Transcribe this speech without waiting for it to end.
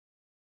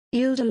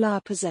Ile de la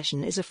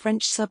Possession is a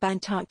French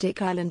subantarctic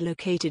island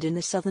located in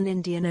the southern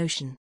Indian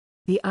Ocean.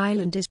 The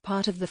island is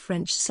part of the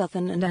French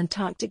Southern and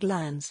Antarctic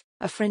Lands,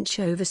 a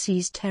French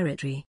overseas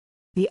territory.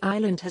 The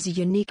island has a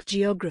unique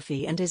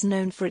geography and is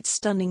known for its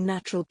stunning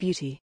natural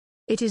beauty.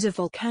 It is a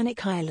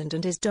volcanic island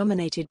and is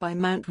dominated by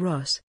Mount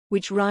Ross,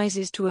 which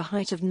rises to a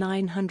height of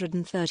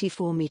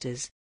 934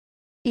 meters.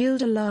 Ile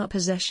de la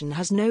Possession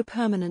has no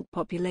permanent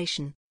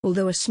population,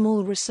 although a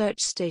small research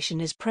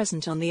station is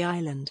present on the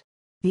island.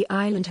 The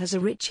island has a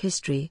rich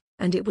history,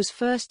 and it was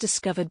first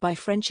discovered by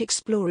French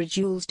explorer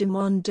Jules de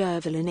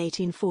Monderville in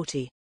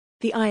 1840.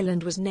 The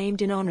island was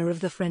named in honor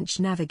of the French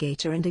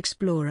navigator and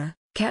explorer,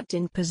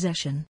 Captain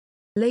Possession.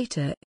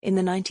 Later, in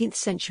the 19th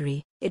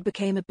century, it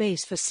became a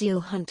base for seal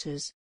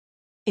hunters.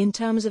 In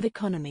terms of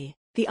economy,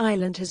 the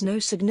island has no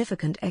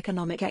significant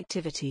economic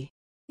activity.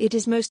 It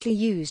is mostly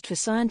used for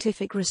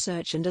scientific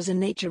research and as a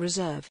nature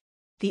reserve.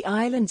 The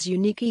island's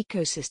unique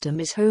ecosystem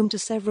is home to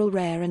several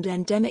rare and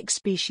endemic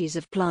species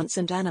of plants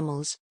and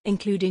animals,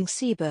 including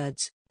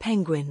seabirds,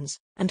 penguins,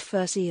 and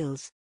fur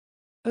seals.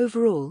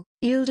 Overall,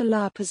 Ile de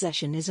la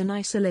Possession is an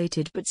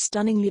isolated but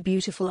stunningly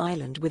beautiful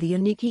island with a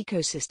unique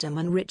ecosystem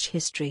and rich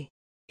history.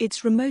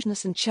 Its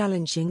remoteness and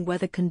challenging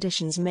weather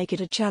conditions make it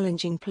a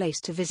challenging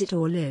place to visit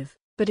or live,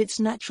 but its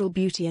natural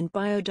beauty and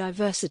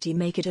biodiversity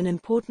make it an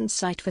important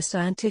site for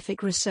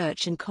scientific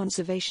research and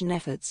conservation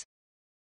efforts.